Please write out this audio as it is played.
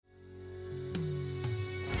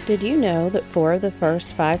Did you know that 4 of the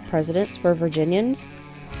first 5 presidents were Virginians?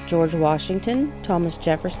 George Washington, Thomas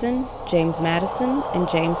Jefferson, James Madison, and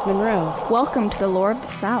James Monroe. Welcome to the Lore of the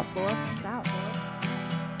South.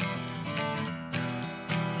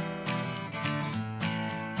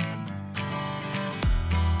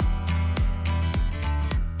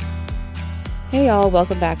 Hey y'all,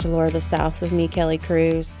 welcome back to Lore of the South with me, Kelly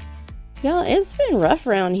Cruz. Y'all, it's been rough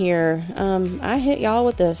around here. I hit y'all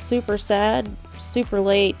with a super sad, super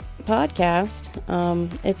late podcast.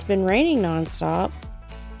 It's been raining nonstop.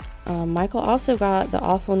 Michael also got the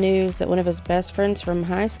awful news that one of his best friends from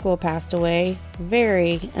high school passed away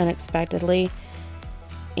very unexpectedly.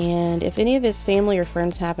 And if any of his family or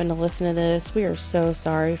friends happen to listen to this, we are so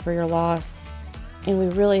sorry for your loss. And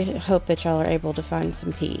we really hope that y'all are able to find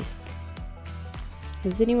some peace.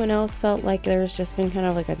 Has anyone else felt like there's just been kind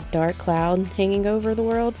of like a dark cloud hanging over the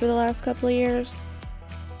world for the last couple of years?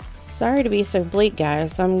 Sorry to be so bleak,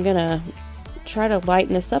 guys. I'm gonna try to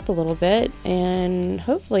lighten this up a little bit, and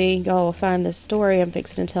hopefully y'all will find this story I'm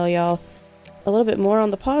fixing to tell y'all a little bit more on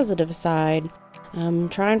the positive side. I'm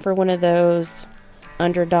trying for one of those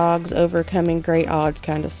underdogs overcoming great odds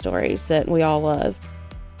kind of stories that we all love.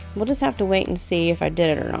 We'll just have to wait and see if I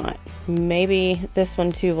did it or not. Maybe this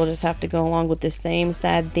one too will just have to go along with the same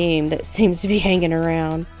sad theme that seems to be hanging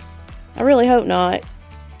around. I really hope not.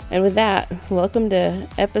 And with that, welcome to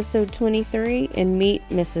episode 23 and meet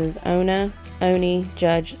Mrs. Ona Oni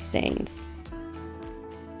Judge Staines.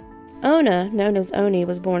 Ona, known as Oni,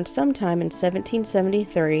 was born sometime in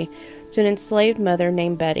 1773 to an enslaved mother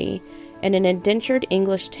named Betty and an indentured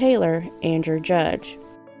English tailor, Andrew Judge.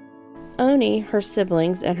 Oni, her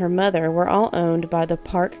siblings, and her mother were all owned by the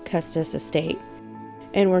Parke Custis estate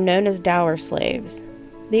and were known as dower slaves.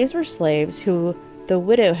 These were slaves who the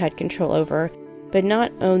widow had control over, but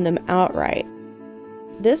not own them outright.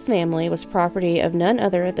 This family was property of none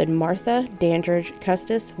other than Martha Dandridge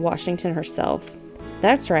Custis Washington herself.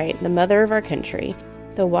 That's right, the mother of our country,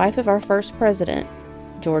 the wife of our first president,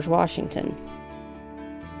 George Washington.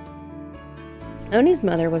 Oni's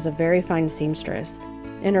mother was a very fine seamstress,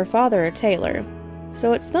 and her father a tailor,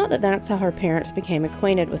 so it's thought that that's how her parents became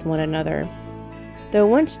acquainted with one another. Though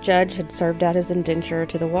once Judge had served out his indenture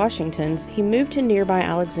to the Washingtons, he moved to nearby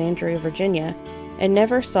Alexandria, Virginia, and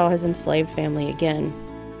never saw his enslaved family again.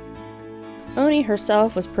 Oni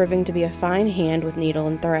herself was proving to be a fine hand with needle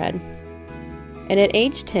and thread, and at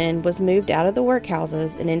age 10 was moved out of the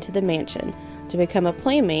workhouses and into the mansion to become a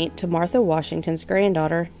playmate to Martha Washington's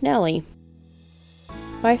granddaughter, Nellie.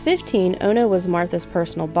 By 15, Ona was Martha's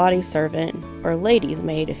personal body servant, or lady's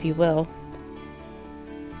maid, if you will.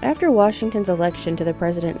 After Washington's election to the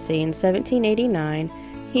presidency in 1789,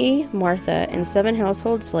 he, Martha, and 7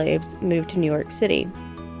 household slaves moved to New York City.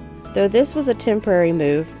 Though this was a temporary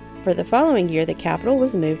move, for the following year the capital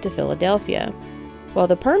was moved to Philadelphia, while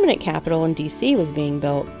the permanent capital in D.C. was being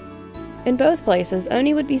built. In both places,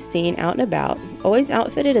 Oni would be seen out and about, always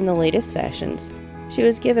outfitted in the latest fashions. She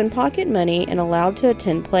was given pocket money and allowed to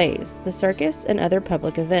attend plays, the circus, and other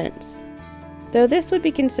public events. Though this would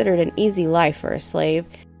be considered an easy life for a slave,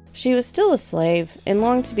 she was still a slave and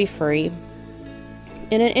longed to be free.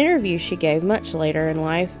 In an interview she gave much later in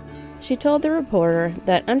life, she told the reporter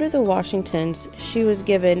that under the Washingtons she was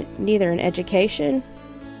given neither an education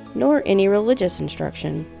nor any religious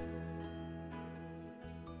instruction.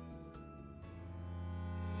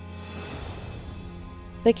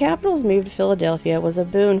 The capital's move to Philadelphia was a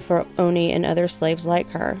boon for Oni and other slaves like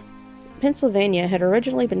her. Pennsylvania had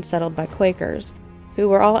originally been settled by Quakers, who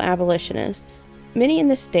were all abolitionists. Many in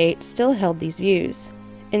the state still held these views.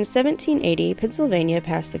 In 1780, Pennsylvania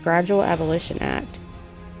passed the Gradual Abolition Act.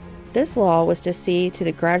 This law was to see to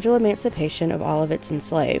the gradual emancipation of all of its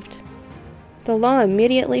enslaved. The law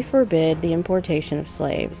immediately forbid the importation of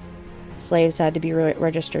slaves. Slaves had to be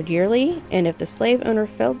registered yearly, and if the slave owner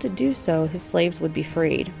failed to do so, his slaves would be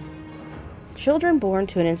freed. Children born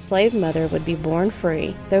to an enslaved mother would be born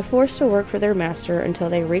free, though forced to work for their master until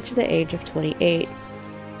they reached the age of 28.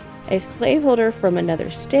 A slaveholder from another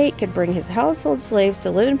state could bring his household slaves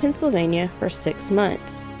to live in Pennsylvania for 6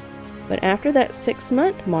 months. But after that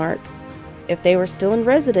 6-month mark, if they were still in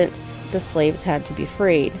residence, the slaves had to be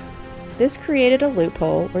freed. This created a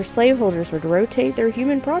loophole where slaveholders would rotate their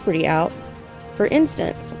human property out. For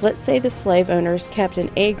instance, let's say the slave owners kept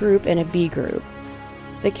an A group and a B group.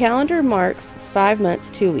 The calendar marks 5 months,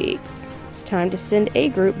 2 weeks. It's time to send A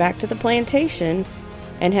group back to the plantation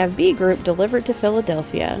and have B group delivered to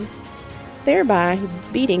Philadelphia, thereby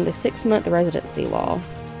beating the 6-month residency law.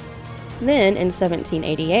 Then, in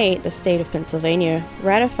 1788, the state of Pennsylvania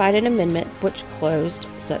ratified an amendment which closed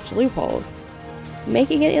such loopholes.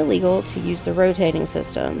 making it illegal to use the rotating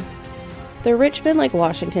system. The rich men like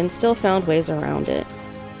Washington still found ways around it,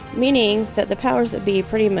 meaning that the powers that be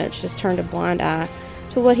pretty much just turned a blind eye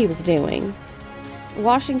to what he was doing.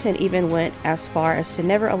 Washington even went as far as to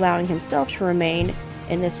never allowing himself to remain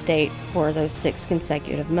in the state for those 6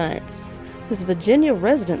 consecutive months. His Virginia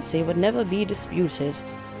residency would never be disputed.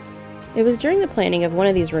 It was during the planning of one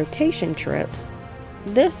of these rotation trips,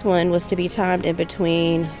 this one was to be timed in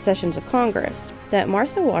between sessions of Congress, that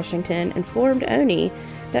Martha Washington informed Oni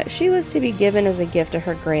that she was to be given as a gift to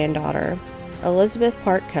her granddaughter, Elizabeth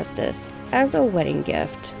Parke Custis, as a wedding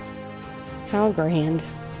gift. How grand.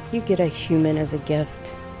 You get a human as a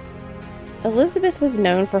gift. Elizabeth was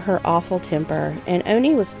known for her awful temper, and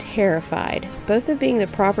Oni was terrified, both of being the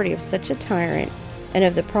property of such a tyrant and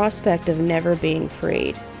of the prospect of never being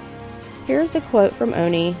freed. Here's a quote from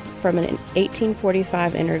Oni from an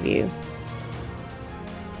 1845 interview.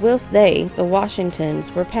 Whilst they, the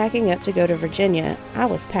Washingtons, were packing up to go to Virginia, I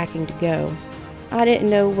was packing to go. I didn't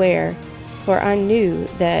know where, for I knew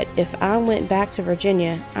that if I went back to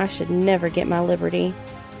Virginia, I should never get my liberty.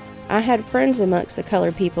 I had friends amongst the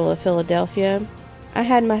colored people of Philadelphia. I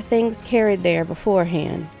had my things carried there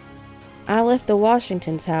beforehand. I left the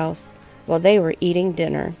Washingtons' house while they were eating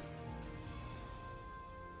dinner.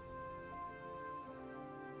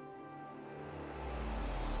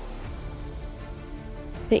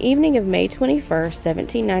 The evening of May 21,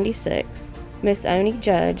 1796, Miss Oni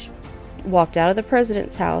Judge walked out of the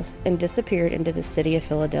president's house and disappeared into the city of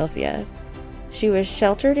Philadelphia. She was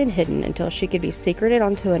sheltered and hidden until she could be secreted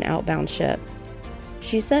onto an outbound ship.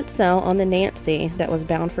 She set sail on the Nancy that was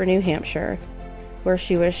bound for New Hampshire, where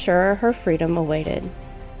she was sure her freedom awaited.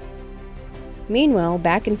 Meanwhile,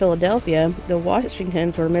 back in Philadelphia, the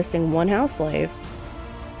Washingtons were missing one house slave,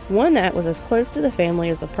 one that was as close to the family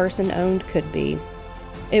as a person owned could be.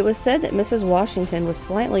 It was said that Mrs. Washington was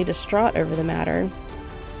slightly distraught over the matter,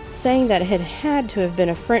 saying that it had to have been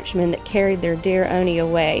a Frenchman that carried their dear Oni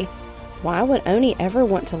away. Why would Oni ever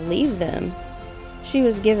want to leave them? She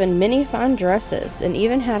was given many fine dresses and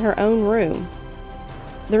even had her own room,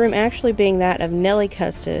 the room actually being that of Nellie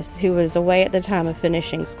Custis, who was away at the time of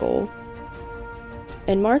finishing school.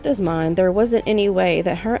 In Martha's mind, there wasn't any way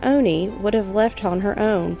that her Oni would have left on her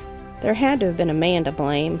own. There had to have been a man to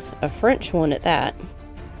blame, a French one at that.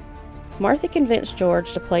 Martha convinced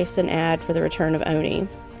George to place an ad for the return of Oni.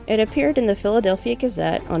 It appeared in the Philadelphia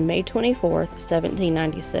Gazette on May 24,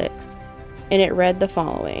 1796, and it read the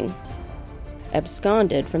following: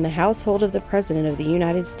 Absconded from the household of the President of the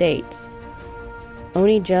United States.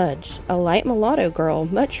 Oni Judge, a light mulatto girl,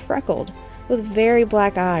 much freckled, with very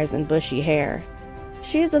black eyes and bushy hair.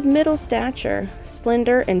 She is of middle stature,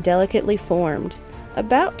 slender and delicately formed,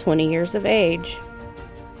 about 20 years of age.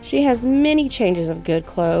 She has many changes of good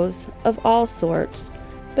clothes, of all sorts,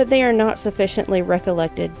 but they are not sufficiently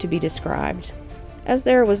recollected to be described. As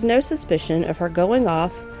there was no suspicion of her going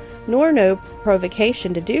off, nor no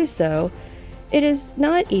provocation to do so, it is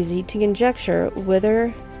not easy to conjecture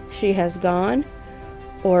whither she has gone,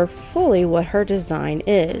 or fully what her design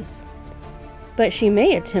is. But she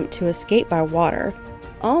may attempt to escape by water.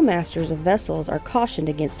 All masters of vessels are cautioned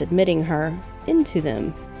against admitting her into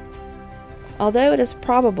them. Although it is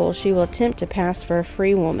probable she will attempt to pass for a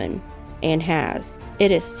free woman, and has,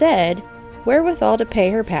 it is said, wherewithal to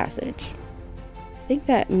pay her passage. I think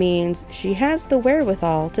that means she has the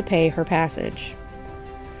wherewithal to pay her passage.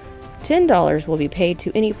 $10 will be paid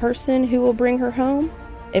to any person who will bring her home,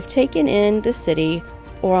 if taken in the city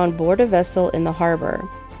or on board a vessel in the harbor,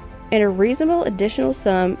 and a reasonable additional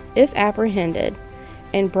sum if apprehended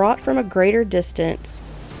and brought from a greater distance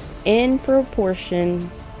in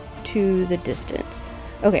proportion to the distance.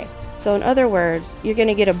 Okay, so in other words, you're going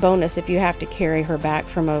to get a bonus if you have to carry her back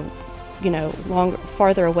from a,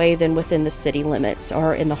 farther away than within the city limits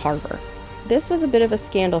or in the harbor. This was a bit of a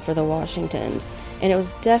scandal for the Washingtons, and it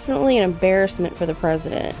was definitely an embarrassment for the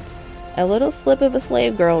president. A little slip of a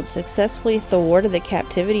slave girl had successfully thwarted the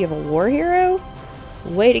captivity of a war hero?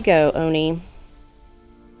 Way to go, Oni.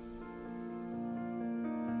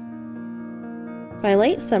 By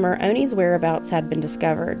late summer, Oni's whereabouts had been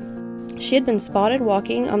discovered. She had been spotted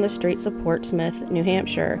walking on the streets of Portsmouth, New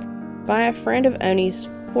Hampshire, by a friend of Oni's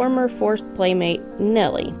former forced playmate,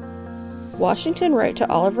 Nellie. Washington wrote to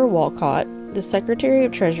Oliver Wolcott, the Secretary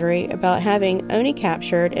of Treasury, about having Oni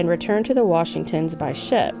captured and returned to the Washingtons by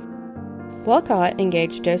ship. Wolcott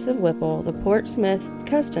engaged Joseph Whipple, the Portsmouth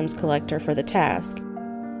customs collector, for the task.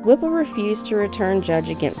 Whipple refused to return Judge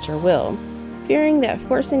against her will, fearing that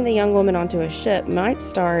forcing the young woman onto a ship might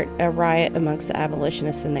start a riot amongst the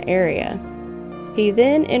abolitionists in the area. He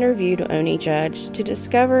then interviewed Oni Judge to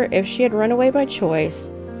discover if she had run away by choice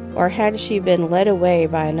or had she been led away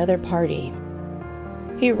by another party.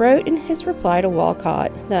 He wrote in his reply to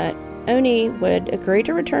Walcott that Oni would agree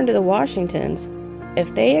to return to the Washingtons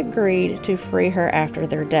if they agreed to free her after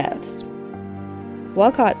their deaths.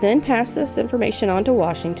 Walcott then passed this information on to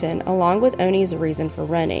Washington along with Oni's reason for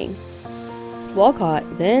running.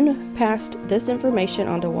 Walcott then passed this information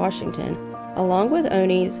on to Washington along with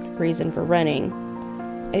Oni's reason for running.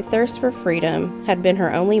 A thirst for freedom had been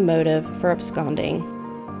her only motive for absconding.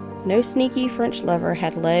 No sneaky French lover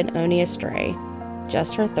had led Oni astray,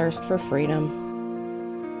 just her thirst for freedom.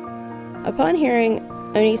 Upon hearing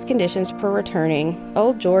Oni's conditions for returning,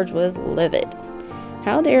 old George was livid.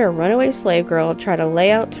 How dare a runaway slave girl try to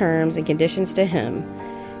lay out terms and conditions to him?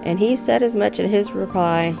 And he said as much in his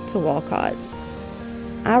reply to Walcott.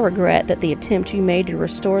 I regret that the attempt you made to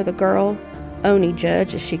restore the girl, Oni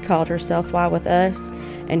Judge as she called herself while with us,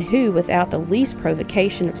 and who without the least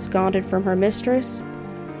provocation absconded from her mistress,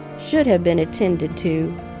 should have been attended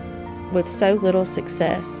to with so little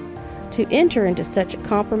success. To enter into such a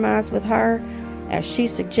compromise with her as she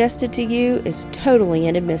suggested to you is totally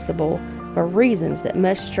inadmissible for reasons that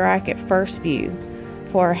must strike at first view.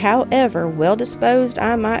 For however well-disposed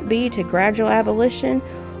I might be to gradual abolition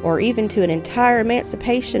or even to an entire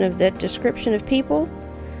emancipation of that description of people,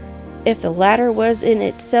 if the latter was in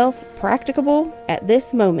itself practicable at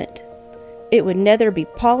this moment, it would neither be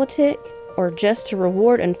politic or just to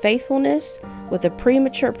reward unfaithfulness with a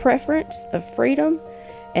premature preference of freedom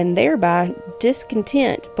and thereby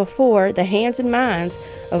discontent before the hands and minds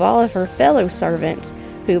of all of her fellow servants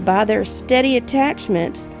who by their steady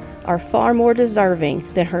attachments are far more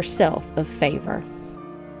deserving than herself of favor.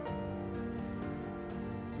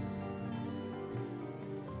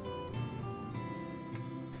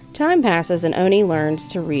 Time passes and Oni learns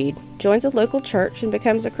to read, joins a local church, and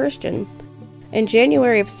becomes a Christian. In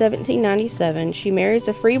January of 1797, she marries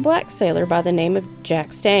a free black sailor by the name of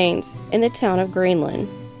Jack Staines in the town of Greenland.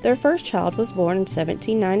 Their first child was born in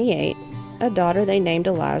 1798, a daughter they named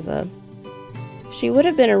Eliza. She would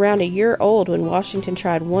have been around a year old when Washington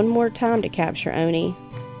tried one more time to capture Oni.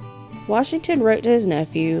 Washington wrote to his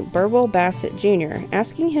nephew, Burwell Bassett Jr.,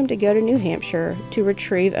 asking him to go to New Hampshire to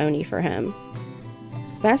retrieve Oni for him.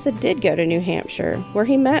 Bassett did go to New Hampshire, where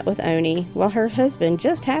he met with Oni while her husband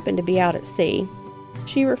just happened to be out at sea.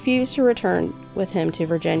 She refused to return with him to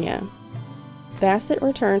Virginia. Bassett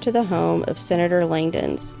returned to the home of Senator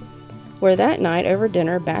Langdon's, where that night over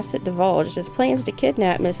dinner Bassett divulged his plans to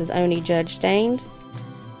kidnap Mrs. Oni Judge Staines.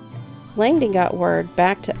 Langdon got word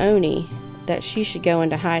back to Oni that she should go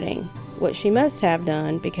into hiding, which she must have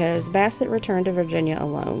done because Bassett returned to Virginia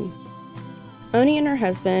alone. Oni and her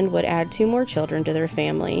husband would add 2 more children to their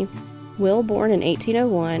family, Will born in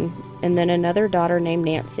 1801, and then another daughter named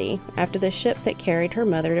Nancy, after the ship that carried her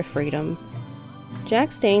mother to freedom.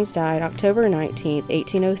 Jack Staines died October 19,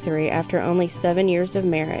 1803, after only 7 years of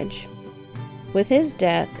marriage. With his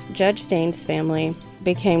death, Judge Staines' family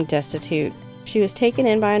became destitute. She was taken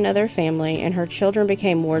in by another family, and her children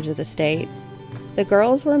became wards of the state. The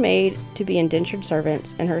girls were made to be indentured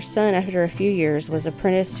servants, and her son, after a few years, was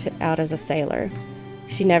apprenticed out as a sailor.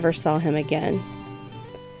 She never saw him again.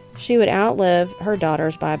 She would outlive her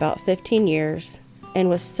daughters by about 15 years, and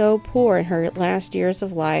was so poor in her last years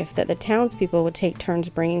of life that the townspeople would take turns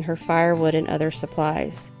bringing her firewood and other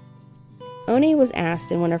supplies. Oni was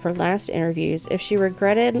asked in one of her last interviews if she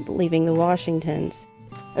regretted leaving the Washingtons,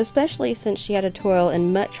 especially since she had to toil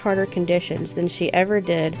in much harder conditions than she ever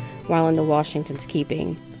did while in the Washingtons'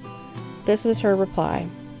 keeping. This was her reply: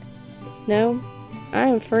 "No, I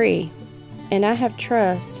am free, and I have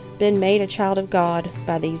been made a child of God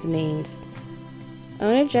by these means."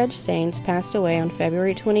 Ona Judge Staines passed away on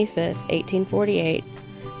February 25, 1848,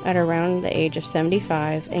 at around the age of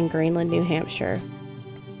 75 in Greenland, New Hampshire.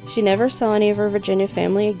 She never saw any of her Virginia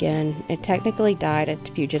family again and technically died a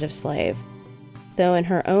fugitive slave, though in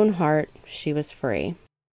her own heart she was free.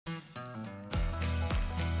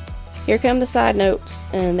 Here come the side notes,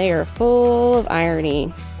 and they are full of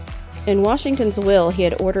irony. In Washington's will, he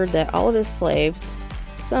had ordered that all of his slaves,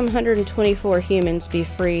 some 124 humans, be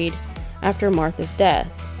freed after Martha's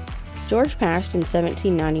death. George passed in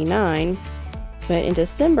 1799, but in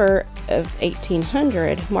December of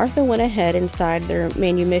 1800, Martha went ahead and signed their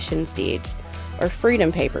manumissions deeds, or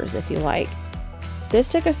freedom papers if you like. This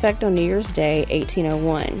took effect on New Year's Day,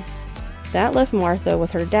 1801. That left Martha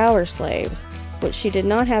with her dower slaves, which she did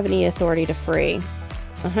not have any authority to free.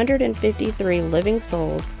 153 living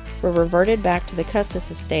souls were reverted back to the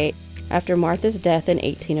Custis estate after Martha's death in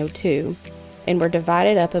 1802, and were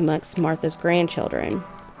divided up amongst Martha's grandchildren.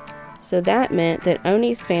 So that meant that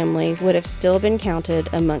Oni's family would have still been counted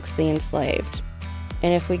amongst the enslaved.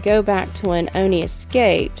 And if we go back to when Oni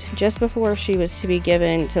escaped, just before she was to be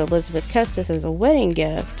given to Elizabeth Custis as a wedding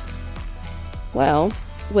gift, well,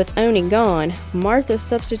 with Oni gone, Martha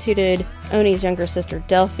substituted Oni's younger sister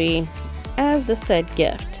Delphi as the said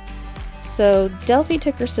gift. So Delphi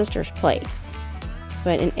took her sister's place.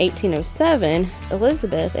 But in 1807,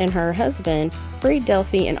 Elizabeth and her husband freed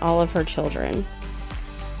Delphi and all of her children.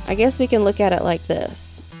 I guess we can look at it like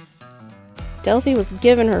this. Delphi was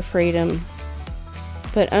given her freedom,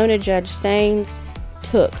 but Ona Judge Staines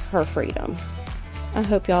took her freedom. I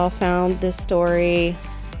hope y'all found this story,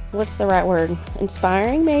 what's the right word?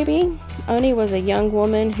 Inspiring, maybe? Oni was a young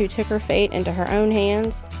woman who took her fate into her own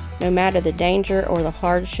hands, no matter the danger or the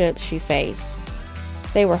hardships she faced.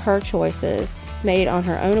 They were her choices, made on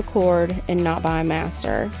her own accord and not by a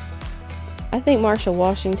master. I think Marsha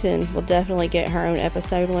Washington will definitely get her own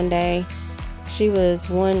episode one day. She was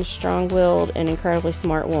one strong-willed and incredibly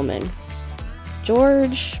smart woman.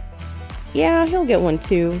 George, yeah, he'll get one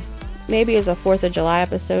too. Maybe as a 4th of July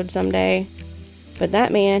episode someday. But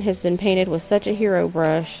that man has been painted with such a hero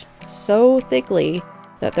brush, so thickly,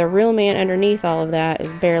 that the real man underneath all of that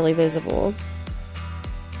is barely visible.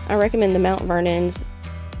 I recommend the Mount Vernon's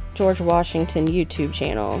George Washington YouTube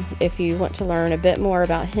channel if you want to learn a bit more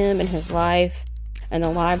about him and his life and the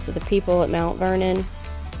lives of the people at Mount Vernon.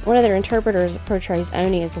 One of their interpreters portrays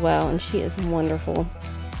Oni as well, and she is wonderful.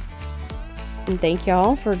 And thank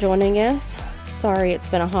y'all for joining us. Sorry it's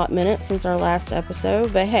been a hot minute since our last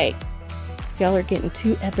episode, but hey, y'all are getting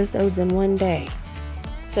 2 episodes in one day.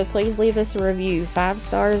 So please leave us a review. 5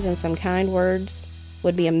 stars and some kind words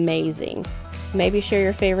would be amazing. Maybe share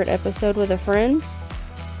your favorite episode with a friend.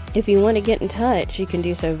 If you want to get in touch, you can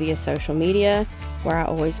do so via social media, where I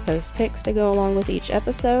always post pics to go along with each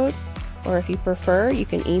episode. Or if you prefer, you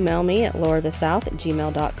can email me at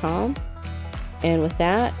loreofthesouth@gmail.com. And with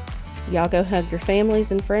that, y'all go hug your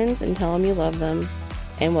families and friends and tell them you love them.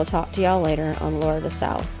 And we'll talk to y'all later on Lore of the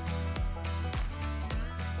South.